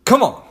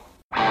Come on.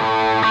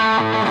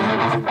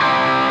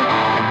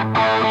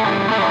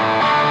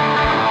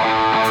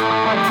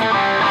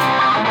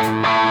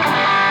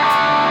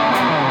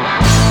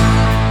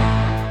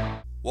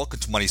 Welcome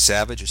to Money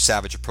Savage, a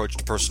savage approach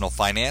to personal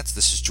finance.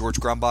 This is George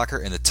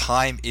Grumbacher, and the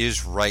time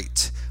is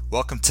right.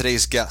 Welcome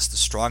today's guest, the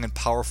strong and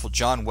powerful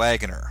John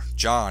Waggoner.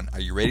 John, are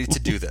you ready to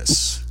do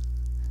this?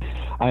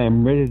 I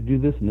am ready to do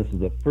this, and this is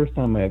the first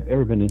time I've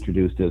ever been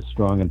introduced as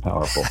strong and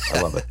powerful.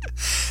 I love it.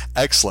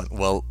 Excellent.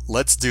 Well,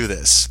 let's do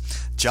this.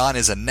 John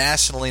is a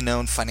nationally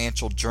known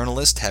financial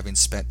journalist, having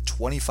spent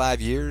 25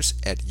 years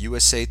at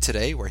USA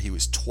Today, where he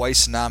was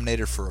twice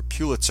nominated for a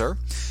Pulitzer.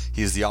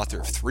 He is the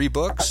author of 3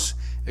 books,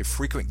 a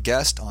frequent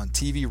guest on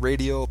TV,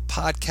 radio,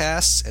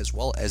 podcasts, as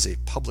well as a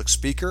public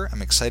speaker.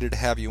 I'm excited to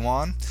have you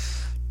on.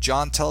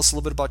 John, tell us a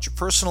little bit about your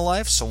personal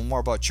life, some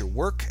more about your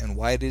work, and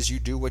why it is you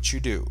do what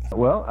you do.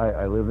 Well,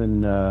 I live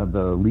in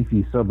the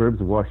leafy suburbs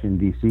of Washington,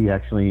 D.C.,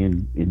 actually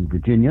in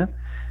Virginia,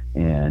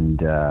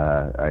 and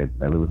I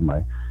live with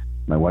my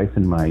wife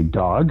and my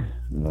dog,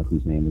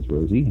 whose name is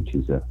Rosie, and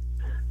she's a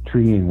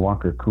treeing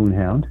Walker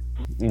Coonhound,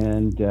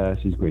 and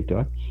she's a great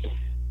dog.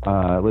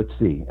 Let's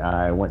see.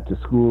 I went to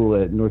school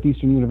at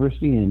Northeastern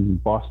University in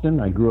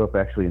Boston. I grew up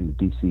actually in the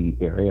D.C.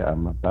 area.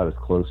 I'm about as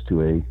close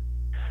to a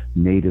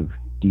native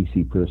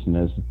D.C. person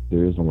as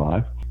there is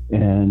alive,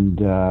 and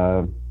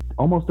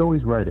almost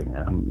always writing.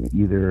 I'm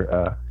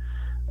either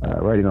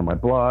writing on my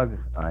blog.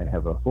 I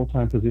have a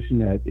full-time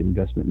position at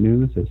Investment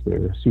News as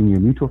their senior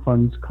mutual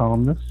funds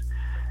columnist.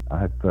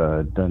 I've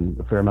done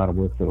a fair amount of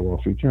work for the Wall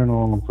Street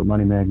Journal, for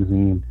Money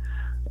Magazine,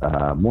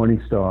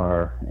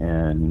 Morningstar,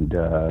 and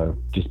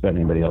just about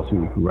anybody else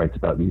who writes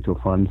about mutual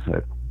funds.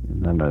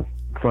 I'm a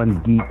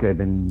fun geek. I've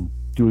been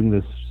doing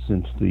this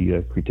since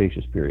the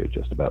Cretaceous period,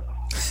 just about.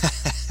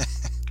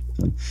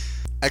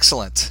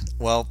 Excellent.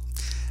 Well,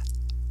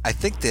 I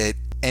think that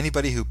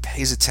anybody who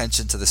pays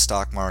attention to the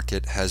stock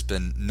market has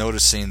been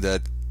noticing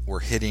that we're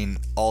hitting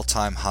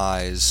all-time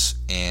highs,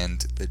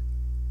 and it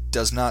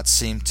does not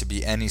seem to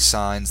be any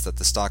signs that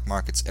the stock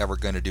market's ever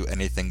going to do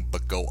anything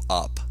but go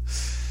up.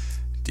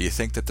 Do you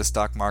think that the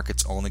stock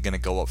market's only going to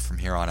go up from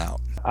here on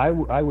out? I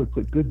would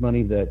put good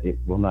money that it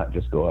will not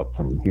just go up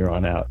from here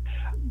on out.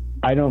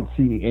 I don't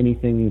see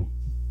anything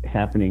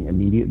happening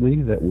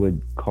immediately that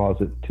would cause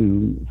it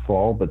to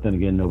fall, but then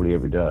again, nobody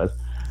ever does.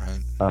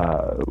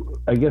 Right.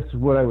 I guess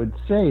what I would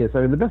say is,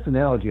 the best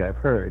analogy I've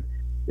heard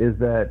is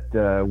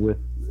that with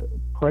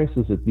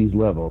prices at these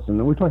levels,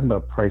 and we're talking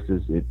about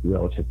prices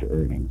relative to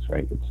earnings,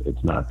 right?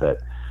 It's not that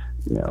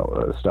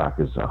a stock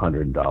is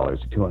 $100 or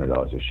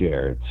 $200 a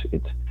share.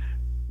 It's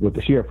what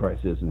the share price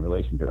is in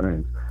relation to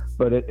earnings.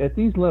 But at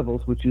these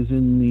levels, which is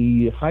in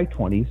the high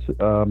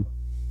 20s,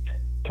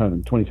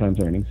 20 times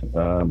earnings,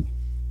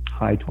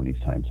 high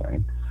 20s times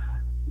earnings,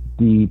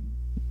 the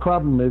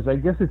problem is, I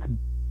guess it's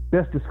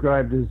best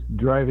described as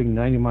driving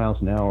 90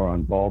 miles an hour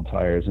on bald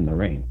tires in the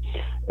rain.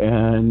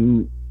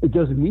 And it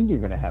doesn't mean you're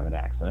going to have an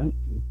accident,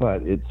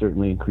 but it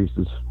certainly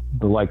increases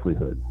the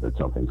likelihood that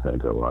something's going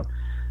to go wrong.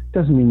 It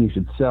doesn't mean you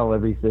should sell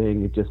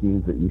everything. It just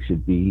means that you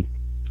should be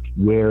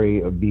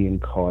wary of being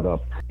caught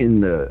up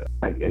in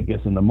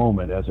the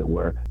moment, as it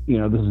were.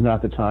 This is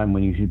not the time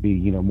when you should be,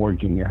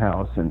 mortgaging your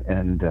house and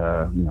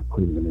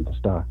putting them into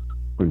stocks,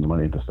 putting the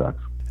money into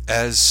stocks.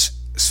 As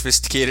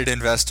sophisticated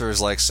investors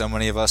like so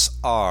many of us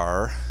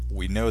are,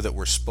 we know that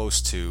we're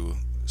supposed to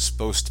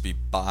be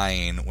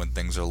buying when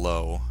things are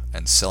low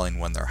and selling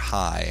when they're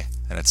high.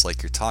 And it's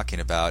like you're talking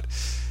about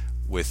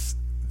with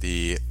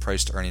the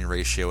price to earning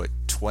ratio at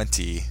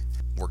 20.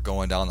 We're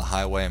going down the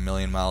highway a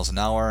million miles an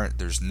hour.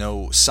 There's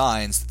no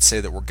signs that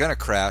say that we're going to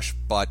crash,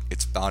 but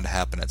it's bound to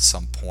happen at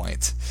some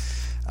point.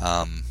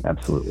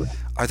 Absolutely.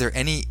 Are there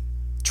any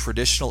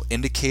traditional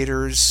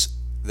indicators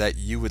that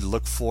you would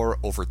look for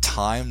over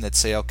time that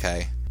say,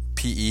 okay,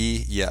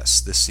 PE,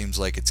 yes, this seems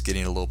like it's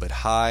getting a little bit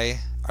high?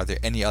 Are there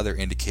any other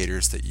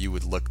indicators that you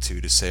would look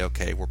to say,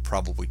 okay, we're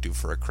probably due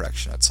for a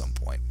correction at some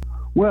point?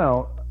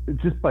 Well,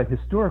 just by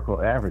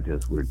historical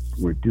averages,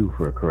 we're due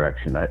for a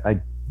correction.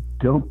 I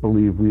don't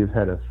believe we have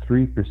had a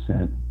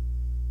 3%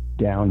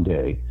 down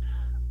day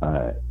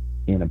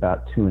in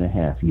about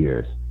 2.5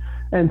 years.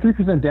 And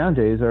 3% down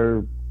days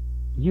are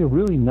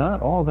really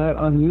not all that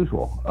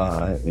unusual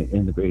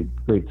in the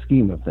great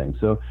scheme of things.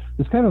 So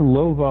this kind of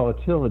low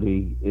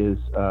volatility is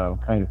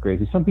kind of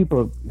crazy. Some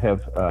people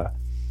have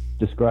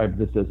described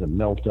this as a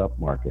melt-up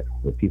market,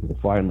 where people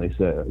finally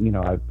say,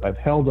 I've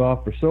held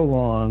off for so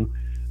long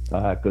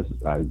because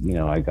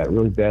I got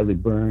really badly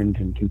burned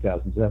in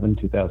 2007,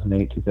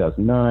 2008,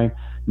 2009.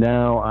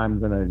 Now I'm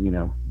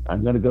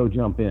gonna go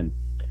jump in,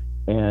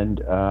 and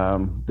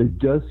there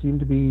does seem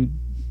to be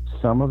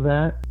some of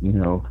that.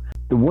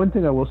 The one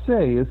thing I will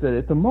say is that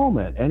at the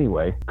moment,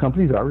 anyway,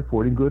 companies are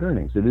reporting good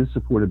earnings. It is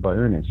supported by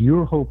earnings.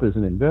 Your hope as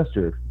an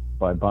investor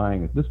by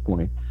buying at this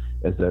point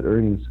is that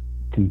earnings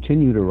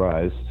continue to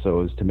rise so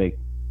as to make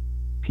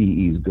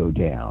PEs go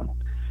down.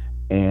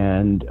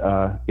 And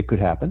it could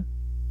happen,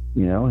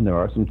 and there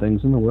are some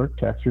things in the work.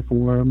 Tax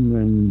reform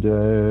and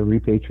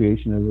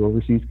repatriation of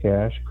overseas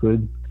cash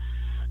could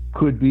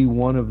could be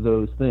one of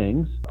those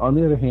things. On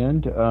the other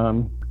hand,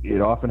 it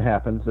often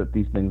happens that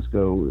these things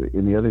go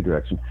in the other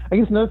direction. I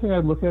guess another thing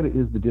I'd look at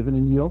is the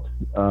dividend yield.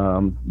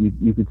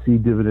 You could see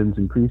dividends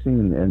increasing,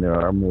 and there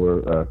are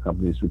more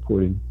companies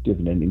reporting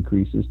dividend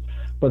increases.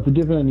 But the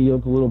dividend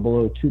yield's a little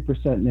below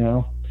 2%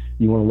 now.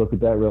 You want to look at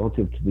that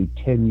relative to the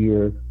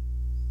 10-year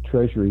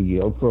Treasury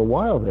yield. For a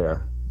while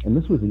there, and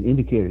this was an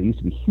indicator, it used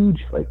to be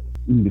huge, like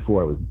even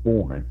before I was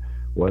born,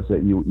 was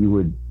that you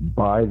would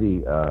buy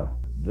the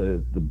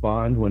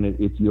bond when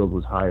its yield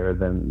was higher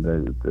than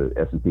the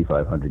S&P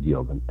 500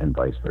 yield, and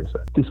vice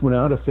versa. This went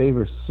out of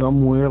favor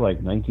somewhere like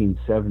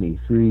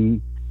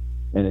 1973,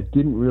 and it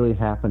didn't really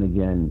happen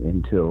again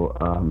until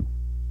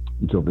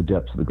the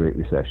depths of the Great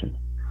Recession.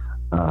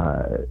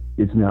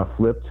 It's now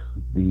flipped.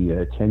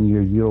 The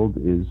 10-year yield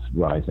is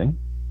rising,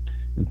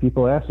 and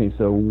people ask me,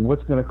 so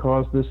what's going to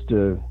cause this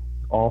to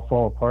all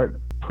fall apart?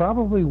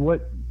 Probably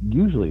what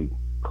usually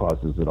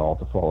causes it all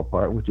to fall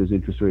apart, which is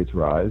interest rates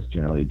rise,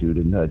 generally due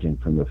to nudging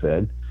from the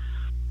Fed,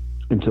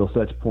 until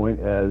such point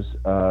as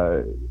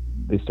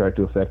they start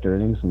to affect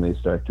earnings, and they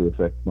start to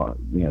affect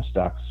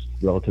stocks'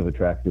 relative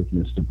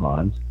attractiveness to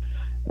bonds,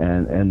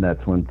 and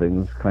that's when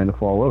things kind of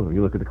fall over.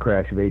 You look at the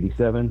crash of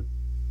 '87.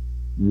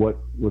 What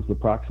was the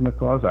proximate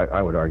cause?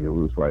 I would argue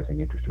it was rising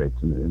interest rates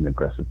and an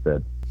aggressive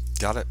Fed.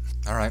 Got it.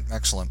 All right,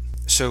 excellent.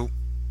 So,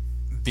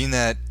 being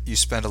that you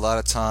spend a lot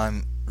of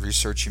time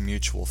researching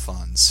mutual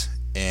funds,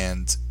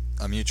 and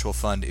a mutual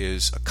fund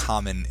is a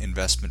common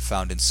investment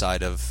found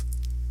inside of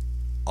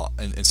all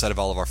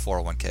of our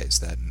 401ks,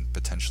 that and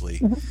potentially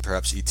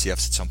perhaps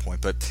ETFs at some point.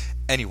 But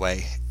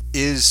anyway,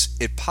 is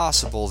it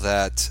possible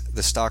that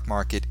the stock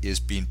market is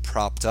being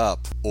propped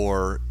up,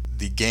 or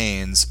the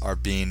gains are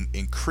being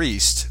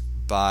increased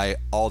by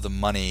all the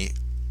money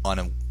on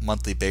a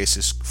monthly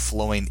basis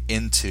flowing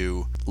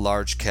into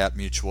large cap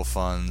mutual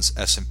funds,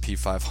 S&P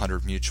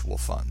 500 mutual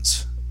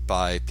funds,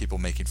 by people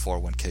making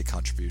 401k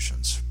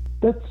contributions?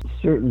 That's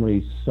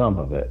certainly some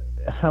of it.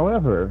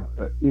 However,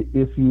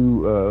 if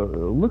you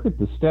look at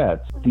the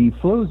stats, the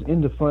flows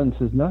into funds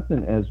has not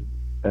been as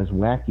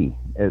wacky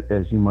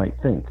as you might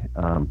think.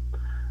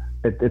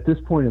 At this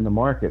point in the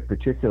market,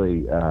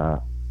 particularly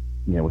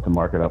with the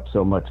market up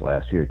so much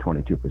last year,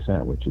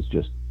 22%, which is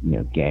just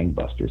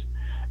gangbusters,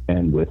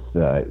 and with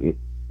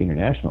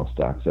international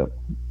stocks up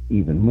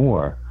even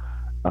more.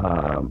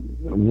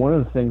 One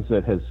of the things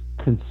that has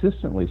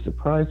consistently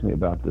surprised me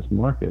about this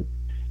market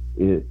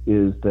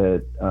is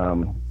that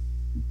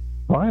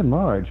by and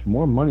large,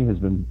 more money has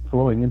been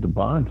flowing into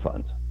bond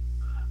funds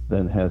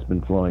than has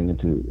been flowing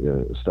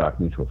into stock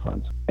mutual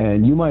funds.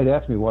 And you might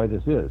ask me why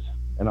this is,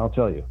 and I'll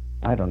tell you,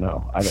 I don't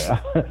know. I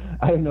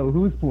don't know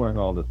who's pouring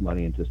all this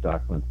money into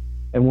stock funds.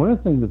 And one of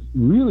the things that's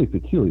really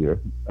peculiar,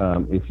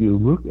 if you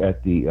look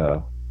at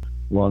the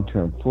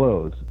long-term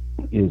flows,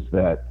 is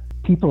that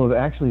people have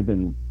actually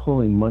been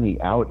pulling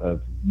money out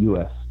of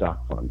U.S.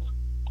 stock funds,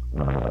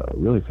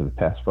 really for the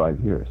past 5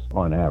 years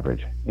on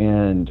average.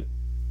 And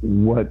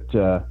what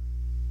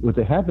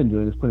they have been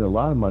doing is putting a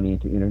lot of money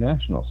into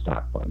international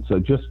stock funds. So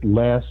just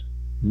last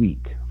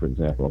week, for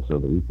example, so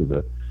the week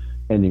of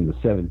ending the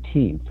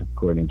 17th,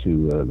 according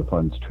to the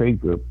fund's trade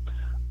group,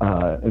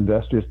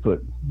 investors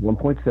put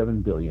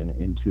 $1.7 billion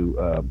into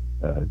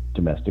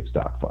domestic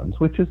stock funds,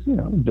 which is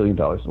 $1 billion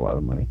is a lot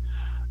of money.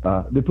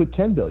 They put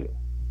 $10 billion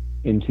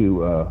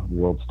into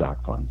world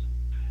stock funds,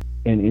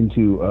 and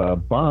into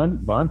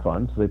bond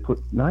funds they put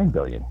 $9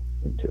 billion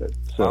into it.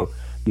 So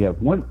you have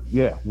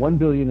 $1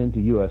 billion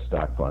into U.S.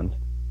 stock funds,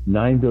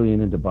 $9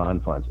 billion into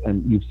bond funds,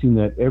 and you've seen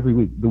that every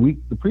week.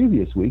 The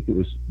previous week it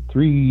was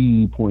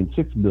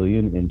 $3.6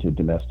 billion into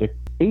domestic,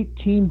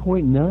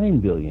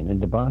 $18.9 billion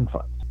into bond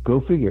funds. Go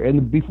figure.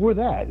 And before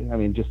that, I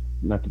mean, just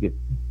not to get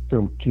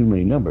too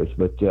many numbers,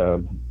 but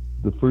the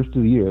first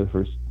of the year, the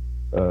first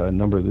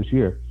number of this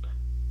year,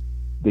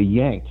 they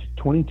yanked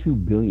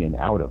 $22 billion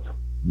out of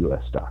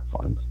U.S. stock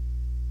funds.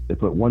 They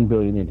put $1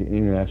 billion into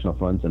international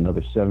funds,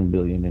 another $7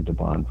 billion into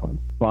bond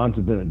funds. Bonds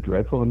have been a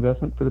dreadful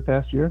investment for the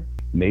past year.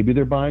 Maybe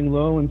they're buying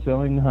low and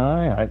selling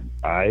high.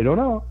 I don't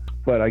know.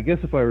 But I guess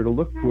if I were to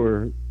look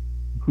for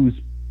who's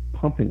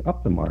pumping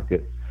up the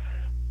market,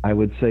 I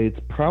would say it's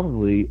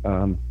probably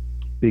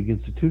big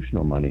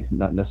institutional money,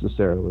 not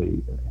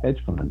necessarily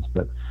hedge funds,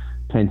 but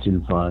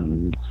pension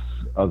funds,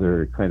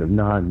 other kind of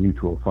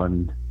non-mutual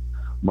fund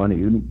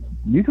money.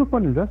 Mutual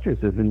fund investors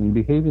have been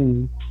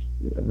behaving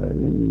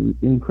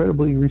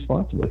incredibly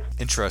responsibly.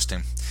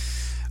 Interesting.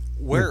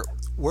 Where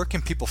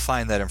can people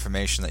find that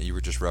information that you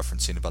were just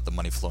referencing about the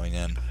money flowing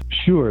in?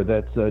 Sure,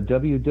 that's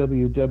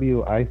www.ici.org.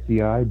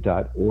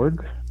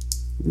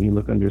 You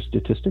look under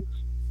statistics.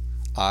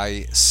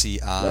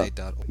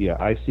 ICI.org. Yeah,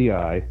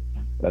 ICI.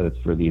 That's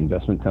for the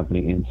Investment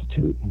Company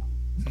Institute.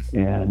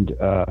 And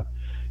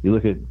you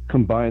look at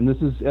combined,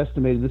 this is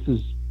estimated, this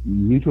is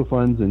mutual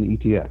funds and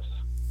ETFs.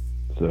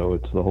 So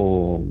it's the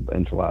whole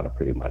enchilada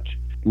pretty much.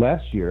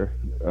 Last year,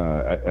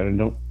 I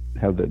don't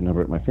have that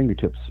number at my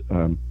fingertips,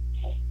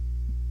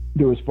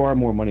 there was far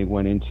more money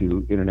went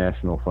into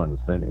international funds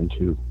than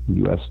into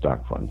U.S.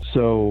 stock funds.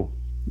 So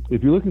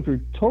if you're looking for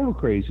total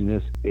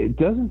craziness, it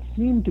doesn't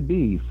seem to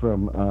be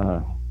from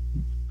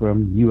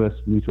U.S.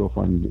 mutual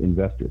fund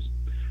investors.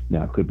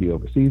 Now, it could be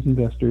overseas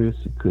investors,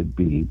 it could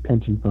be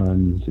pension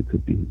funds, it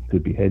could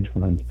be hedge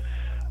funds,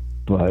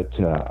 but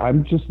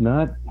I'm just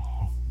not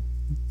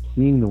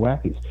seeing the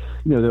wackies.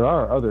 There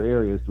are other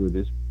areas where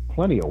there's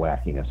plenty of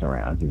wackiness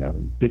around.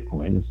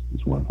 Bitcoin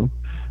is one of them,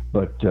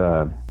 but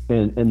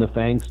and the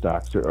FANG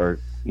stocks are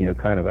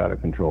kind of out of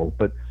control.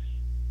 But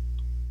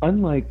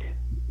unlike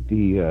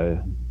the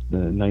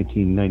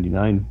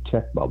 1999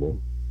 tech bubble,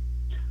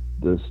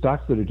 the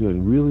stocks that are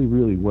doing really,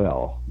 really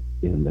well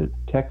in the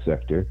tech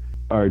sector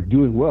are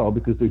doing well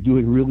because they're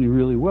doing really,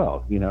 really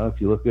well. If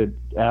you look at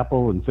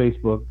Apple and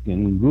Facebook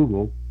and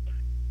Google,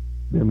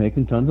 they're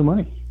making tons of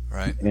money.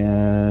 Right.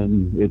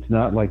 And it's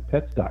not like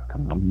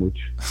Pets.com, which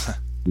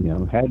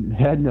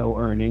had no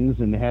earnings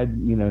and had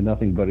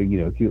nothing but a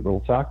cute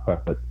little sock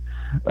puppet.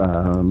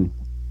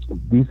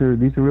 These are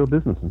real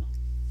businesses.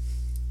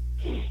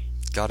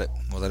 Got it.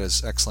 Well, that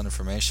is excellent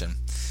information.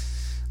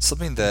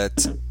 Something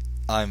that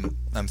I'm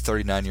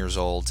 39 years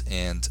old,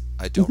 and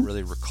I don't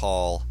really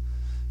recall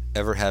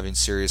ever having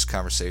serious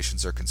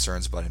conversations or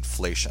concerns about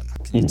inflation.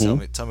 Can you tell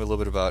me a little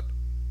bit about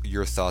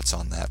your thoughts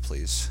on that,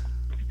 please?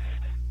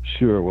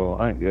 Sure.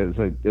 Well,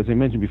 as I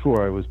mentioned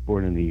before, I was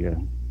born in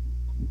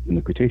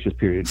the Cretaceous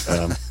period.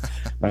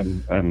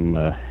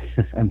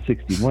 I'm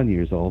 61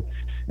 years old,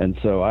 and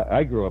so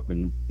I grew up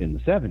in the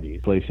 70s.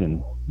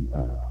 Inflation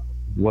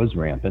was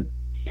rampant,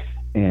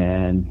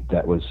 and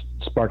that was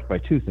sparked by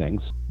two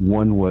things.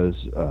 One was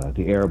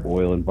the Arab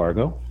oil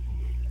embargo.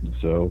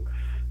 So,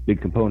 big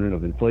component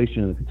of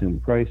inflation, the consumer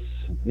price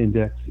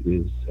index,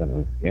 is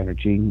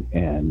energy,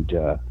 and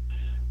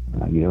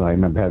I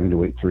remember having to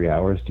wait 3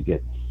 hours to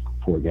get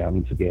 4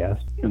 gallons of gas,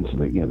 and so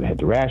they had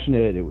to ration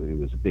it. It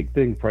was a big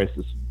thing.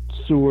 Prices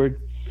soared,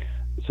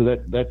 so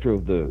that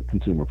drove the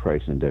consumer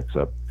price index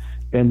up.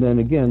 And then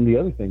again, the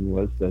other thing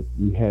was that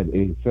we had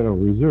a Federal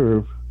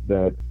Reserve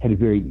that had a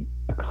very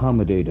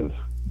accommodative,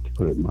 to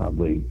put it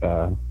mildly,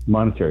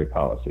 monetary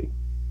policy.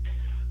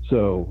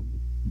 So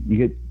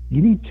you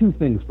need two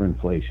things for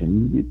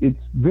inflation. It's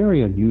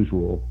very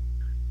unusual.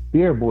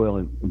 The Arab oil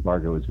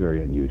embargo is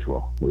very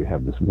unusual. We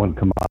have this one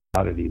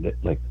commodity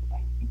that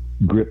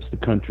grips the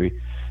country,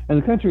 and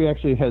the country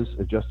actually has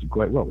adjusted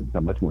quite well. We've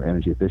become much more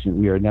energy efficient.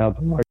 We are now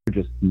the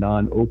largest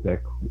non-OPEC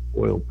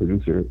oil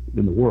producer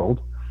in the world,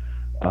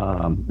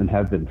 and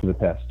have been for the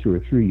past 2 or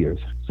 3 years.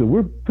 So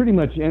we're pretty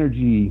much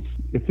energy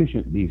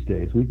efficient these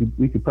days.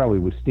 We could probably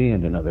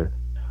withstand another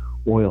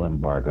oil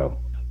embargo.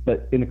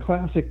 But in a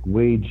classic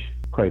wage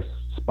price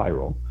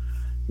spiral,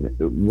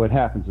 what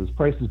happens is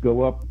prices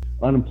go up,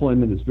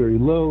 unemployment is very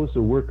low,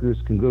 so workers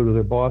can go to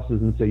their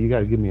bosses and say, you got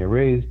to give me a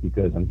raise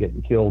because I'm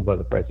getting killed by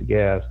the price of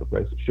gas, the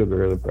price of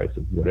sugar, the price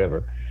of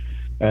whatever.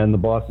 And the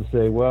bosses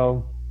say,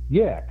 well,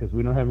 yeah, because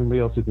we don't have anybody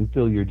else who can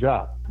fill your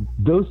job.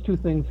 Those two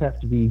things have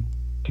to be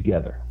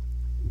together,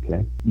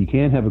 okay? You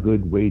can't have a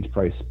good wage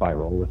price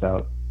spiral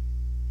without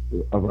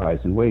a rise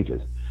in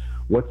wages.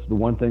 What's the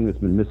one thing that's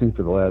been missing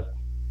for the last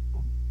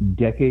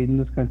decade in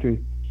this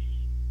country?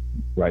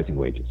 Rising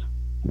wages.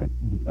 Right?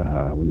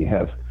 When you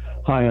have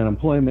high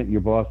unemployment, your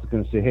boss is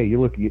going to say, hey, you're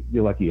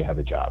lucky you have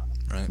a job.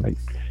 Right?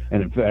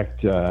 And in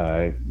fact,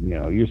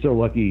 you're so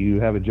lucky you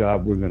have a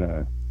job, we're going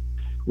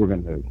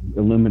to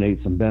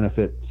eliminate some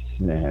benefits,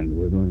 and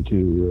we're going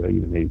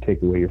to maybe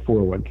take away your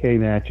 401k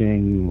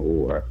matching,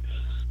 or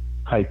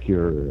hike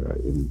your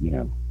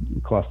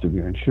cost of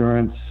your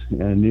insurance,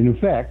 and in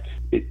effect,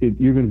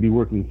 you're going to be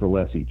working for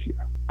less each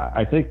year.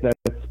 I think that's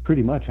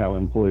pretty much how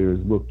employers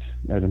looked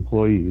at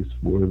employees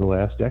for the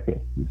last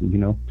decade.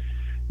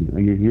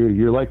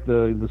 You're like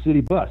the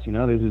city bus.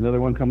 There's another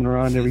one coming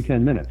around every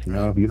 10 minutes.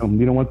 If you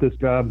don't want this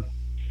job,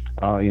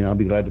 I'll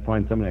be glad to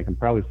find somebody. I can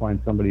probably find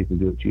somebody who can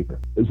do it cheaper.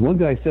 As one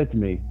guy said to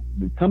me,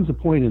 there comes a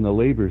point in the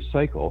labor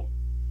cycle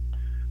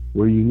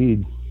where you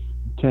need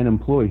 10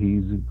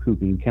 employees who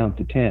can count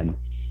to 10,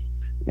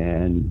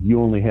 and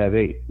you only have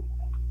 8.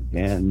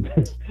 And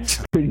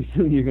pretty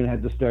soon you're going to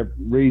have to start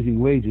raising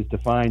wages to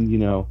find,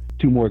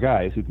 2 more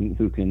guys who can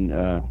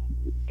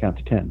count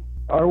to 10.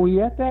 Are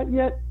we at that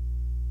yet?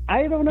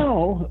 I don't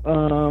know.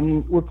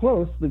 We're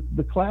close.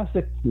 The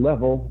classic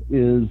level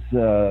is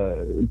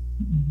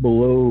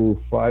below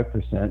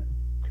 5%.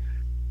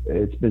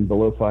 It's been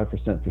below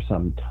 5% for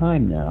some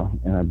time now,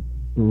 and I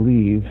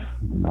believe,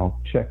 and I'll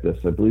check this,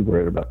 I believe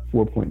we're at about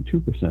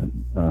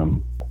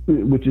 4.2%,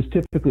 which is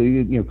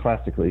typically,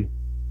 classically,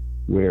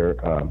 where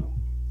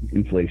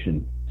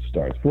inflation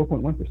starts,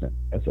 4.1%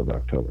 as of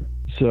October.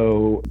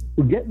 So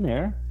we're getting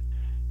there.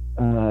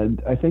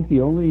 I think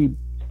the only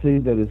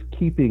thing that is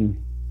keeping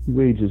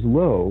wages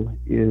low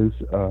is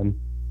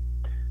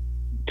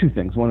 2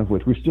 things, one of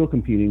which we're still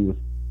competing with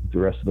the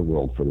rest of the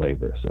world for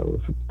labor. So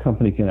if a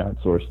company can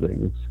outsource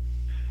things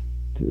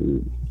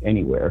to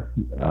anywhere,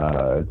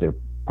 they're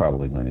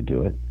probably going to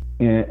do it.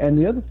 And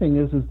the other thing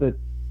is that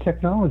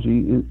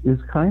technology is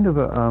kind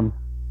of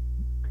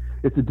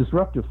it's a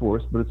disruptive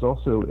force, but it's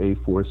also a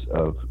force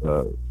of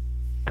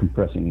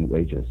compressing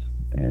wages.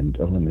 and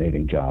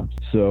eliminating jobs.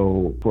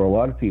 So for a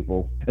lot of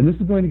people, and this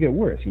is going to get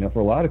worse, for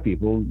a lot of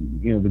people,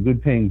 the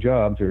good paying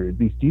jobs, or at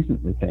least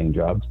decently paying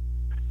jobs,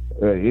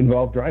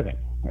 involve driving,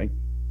 right?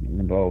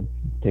 Involve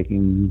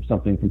taking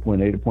something from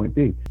point A to point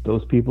B.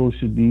 Those people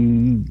should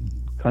be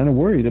kind of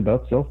worried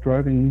about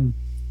self-driving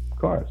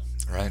cars.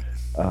 Right.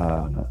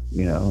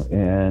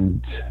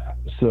 And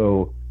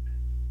so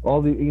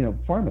all the,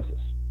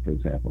 pharmacists, for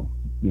example,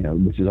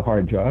 which is a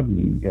hard job.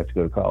 You have to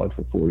go to college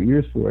for 4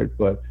 years for it,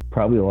 but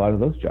probably a lot of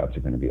those jobs are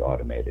going to be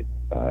automated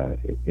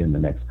in the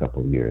next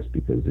couple of years,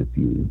 because if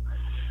you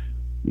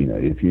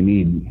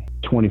need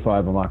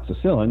 25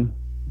 amoxicillin,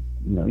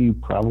 you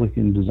probably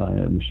can design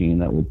a machine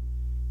that will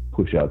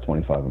push out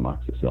 25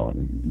 amoxicillin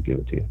and give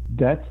it to you.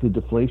 That's the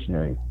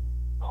deflationary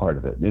part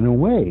of it. In a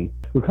way,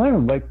 we're kind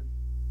of like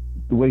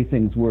the way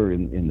things were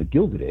in the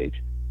Gilded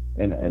Age,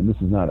 and this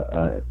is not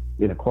an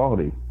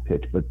inequality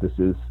pitch, but this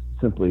is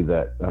simply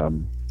that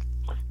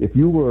if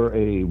you were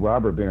a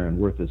robber baron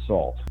worth his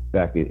salt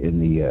back in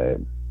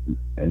the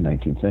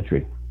 19th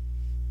century,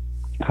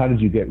 how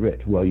did you get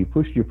rich? Well, you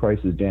pushed your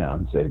prices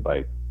down, say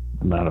by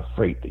the amount of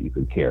freight that you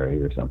could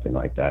carry or something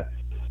like that,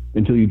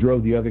 until you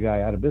drove the other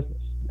guy out of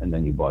business, and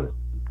then you bought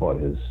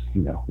his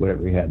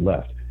whatever he had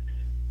left.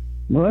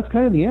 Well, that's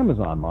kind of the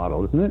Amazon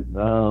model, isn't it?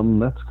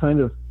 That's kind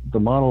of the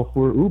model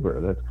for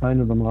Uber. That's kind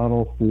of the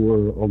model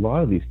for a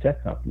lot of these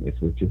tech companies,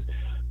 which is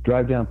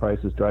drive down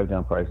prices, drive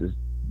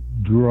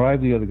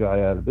the other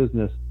guy out of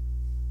business,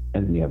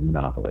 and then you have a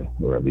monopoly,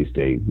 or at least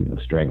a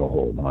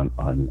stranglehold on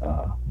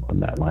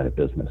that line of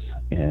business.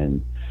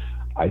 And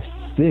I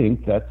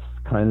think that's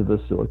kind of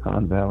the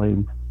Silicon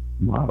Valley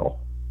model.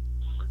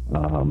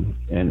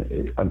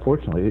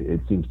 Unfortunately,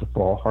 it seems to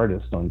fall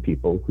hardest on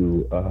people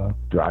who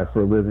drive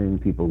for a living,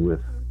 people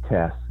with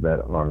tasks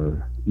that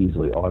are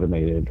easily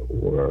automated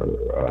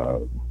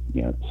or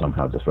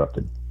somehow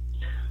disrupted.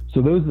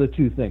 So those are the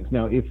two things.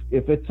 Now,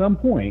 if at some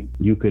point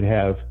you could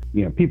have,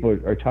 people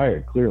are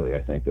tired, clearly,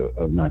 I think,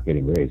 of not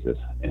getting raises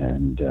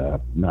and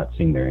not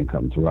seeing their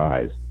incomes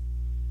rise.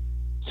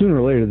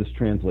 Sooner or later, this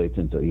translates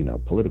into,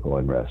 political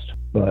unrest.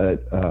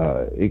 But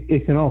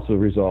it can also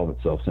resolve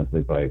itself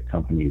simply by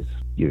companies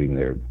giving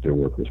their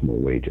workers more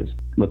wages.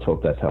 Let's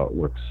hope that's how it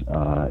works.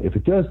 If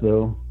it does,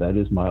 though, that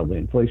is mildly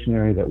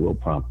inflationary. That will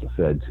prompt the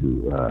Fed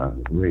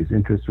to raise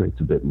interest rates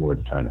a bit more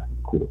to try to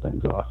cool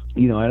things off.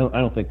 I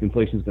don't think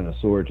inflation is going to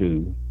soar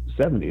to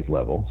 70s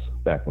levels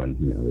back when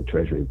the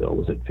Treasury bill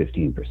was at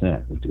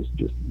 15%, which is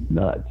just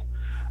nuts.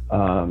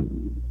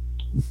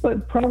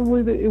 But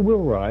probably it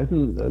will rise,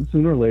 and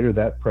sooner or later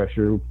that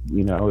pressure,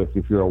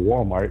 if you're a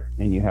Walmart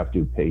and you have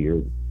to pay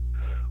your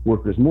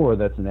workers more,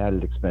 that's an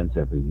added expense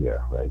every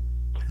year, right?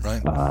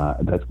 Right.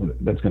 That's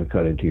going to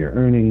cut into your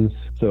earnings.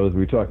 So as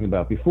we were talking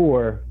about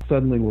before,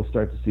 suddenly we'll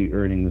start to see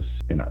earnings,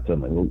 not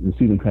suddenly, we'll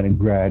see them kind of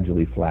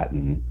gradually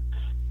flatten,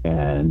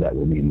 and that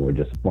will mean more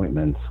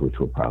disappointments, which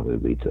will probably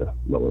lead to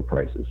lower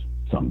prices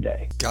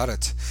someday. Got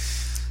it.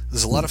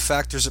 There's a lot of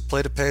factors at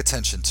play to pay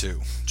attention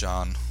to,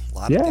 John. A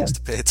lot of things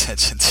to pay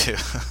attention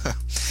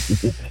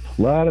to.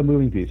 A lot of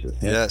moving pieces.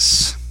 Yeah.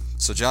 Yes.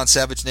 So John,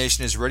 Savage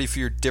Nation is ready for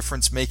your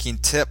difference-making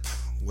tip.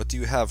 What do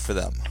you have for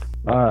them?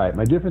 All right.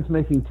 My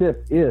difference-making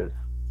tip is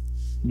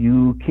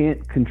you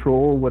can't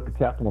control what the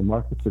capital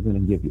markets are going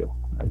to give you.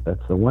 Right?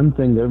 That's the one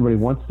thing that everybody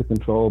wants to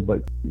control,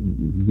 but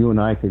you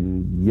and I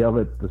can yell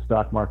at the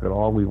stock market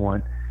all we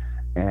want,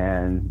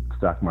 and the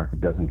stock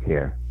market doesn't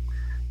care.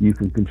 You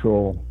can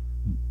control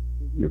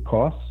your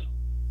costs,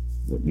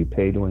 what you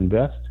pay to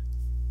invest.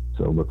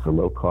 So look for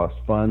low-cost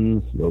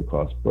funds,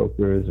 low-cost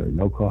brokers, or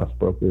no-cost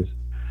brokers.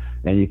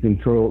 And you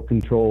control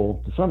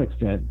to some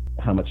extent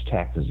how much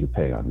taxes you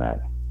pay on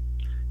that.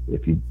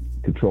 If you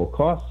control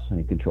costs and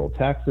you control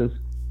taxes,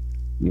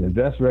 you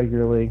invest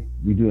regularly,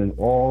 you're doing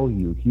all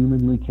you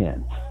humanly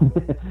can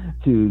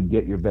to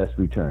get your best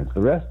returns.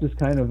 The rest is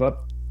kind of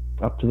up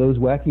to those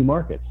wacky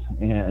markets.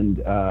 And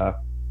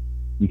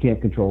you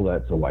can't control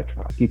that, so why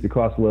try? Keep your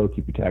costs low,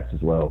 keep your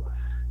taxes low.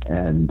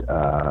 And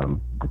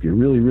if you're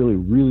really, really,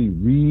 really,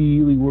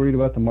 really worried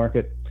about the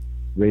market,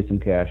 raise some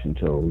cash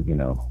until, you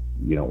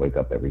don't wake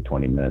up every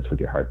 20 minutes with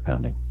your heart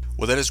pounding.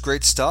 Well, that is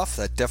great stuff.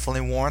 That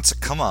definitely warrants a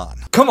come on.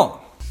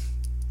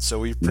 So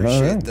we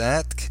appreciate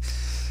that.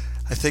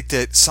 I think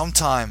that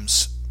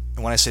sometimes,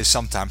 and when I say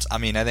sometimes, I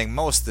mean I think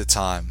most of the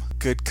time,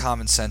 good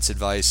common sense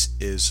advice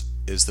is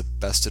the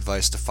best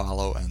advice to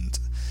follow, and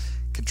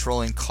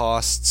controlling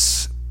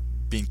costs,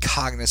 being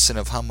cognizant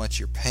of how much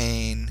you're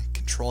paying,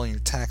 controlling your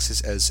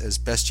taxes as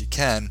best you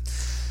can,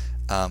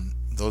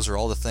 those are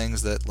all the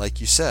things that, like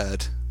you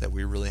said, that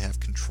we really have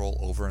control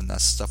over, and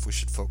that's stuff we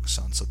should focus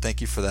on. So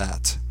thank you for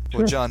that.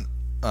 Sure. Well, John,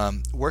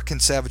 where can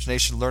Savage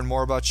Nation learn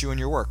more about you and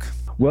your work?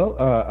 Well,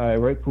 I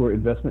write for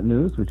Investment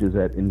News, which is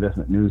at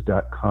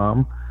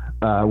investmentnews.com.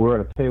 We're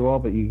at a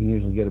paywall, but you can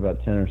usually get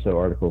about 10 or so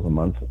articles a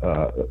month.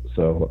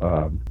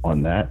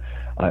 On that,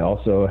 I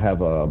also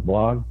have a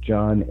blog,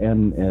 John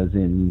M. as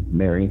in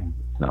Mary,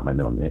 not my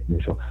middle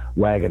initial,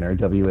 Waggoner,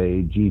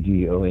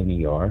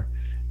 Waggoner,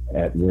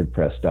 at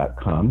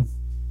WordPress.com.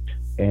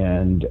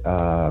 and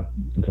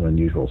it's an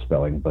unusual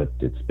spelling, but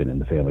it's been in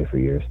the family for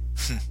years.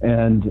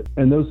 and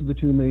those are the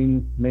two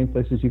main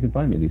places you can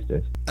find me these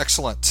days.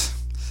 Excellent.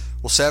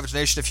 Well, Savage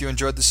Nation, if you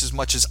enjoyed this as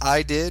much as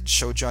I did,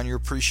 show John your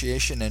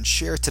appreciation and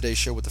share today's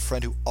show with a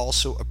friend who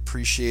also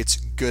appreciates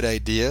good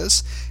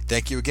ideas.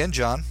 Thank you again,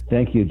 John.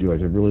 Thank you,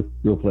 George. A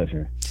real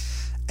pleasure.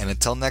 And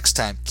until next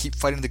time, keep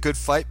fighting the good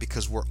fight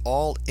because we're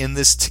all in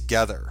this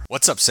together.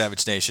 What's up,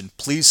 Savage Nation?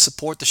 Please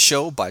support the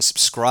show by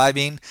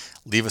subscribing,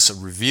 leave us a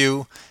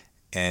review,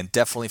 and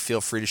definitely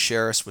feel free to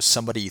share us with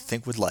somebody you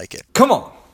think would like it. Come on!